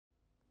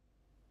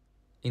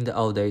In the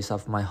old days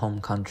of my home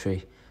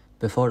country,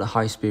 before the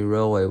high-speed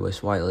railway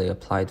was widely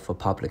applied for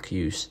public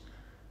use,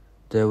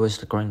 there was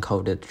the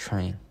green-coated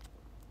train.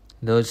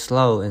 Though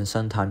slow and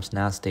sometimes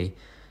nasty,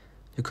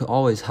 you could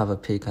always have a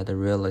peek at the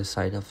realest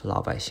side of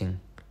老百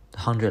姓, the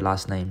 100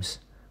 last names,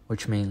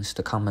 which means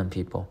the common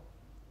people.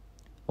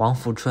 Wang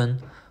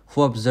Fuchun,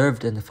 who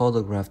observed and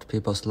photographed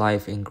people's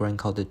life in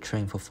green-coated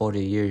train for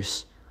 40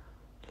 years,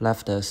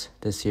 left us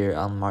this year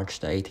on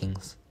March the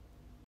 18th.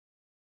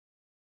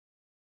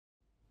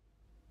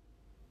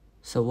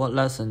 So what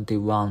lesson did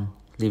Wang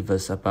leave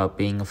us about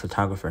being a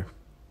photographer?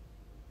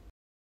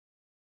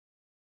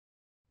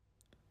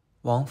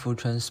 Wang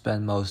Fuchun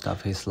spent most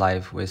of his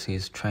life with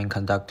his train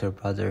conductor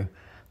brother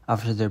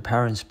after their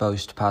parents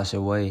both passed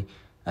away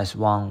as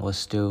Wang was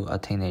still a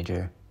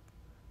teenager.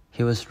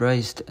 He was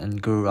raised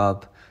and grew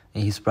up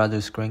in his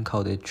brother's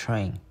green-coated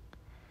train.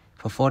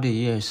 For 40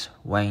 years,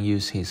 Wang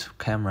used his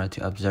camera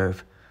to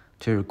observe,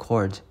 to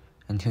record,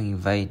 and to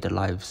invade the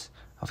lives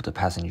of the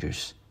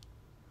passengers.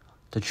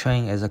 The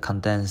train is a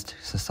condensed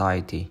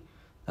society,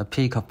 a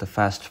peak of the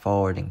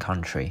fast-forwarding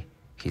country,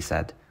 he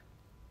said.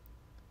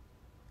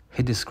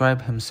 He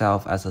described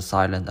himself as a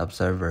silent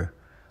observer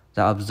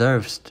that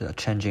observes the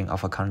changing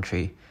of a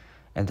country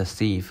and the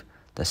thief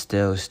that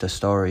steals the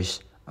stories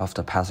of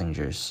the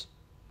passengers.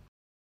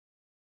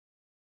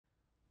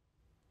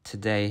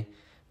 Today,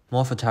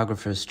 more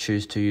photographers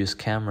choose to use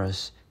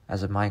cameras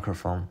as a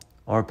microphone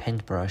or a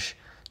paintbrush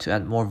to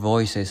add more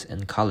voices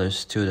and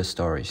colors to the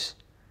stories.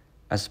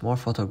 As more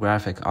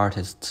photographic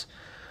artists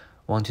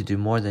want to do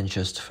more than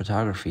just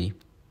photography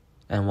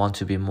and want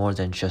to be more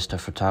than just a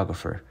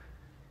photographer,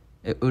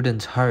 it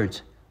wouldn't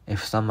hurt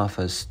if some of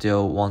us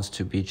still want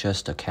to be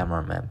just a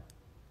cameraman,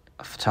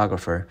 a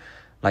photographer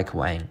like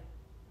Wang.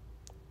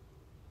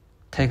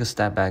 Take a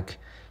step back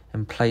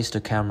and place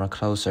the camera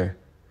closer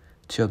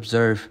to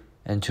observe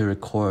and to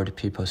record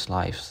people's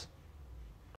lives.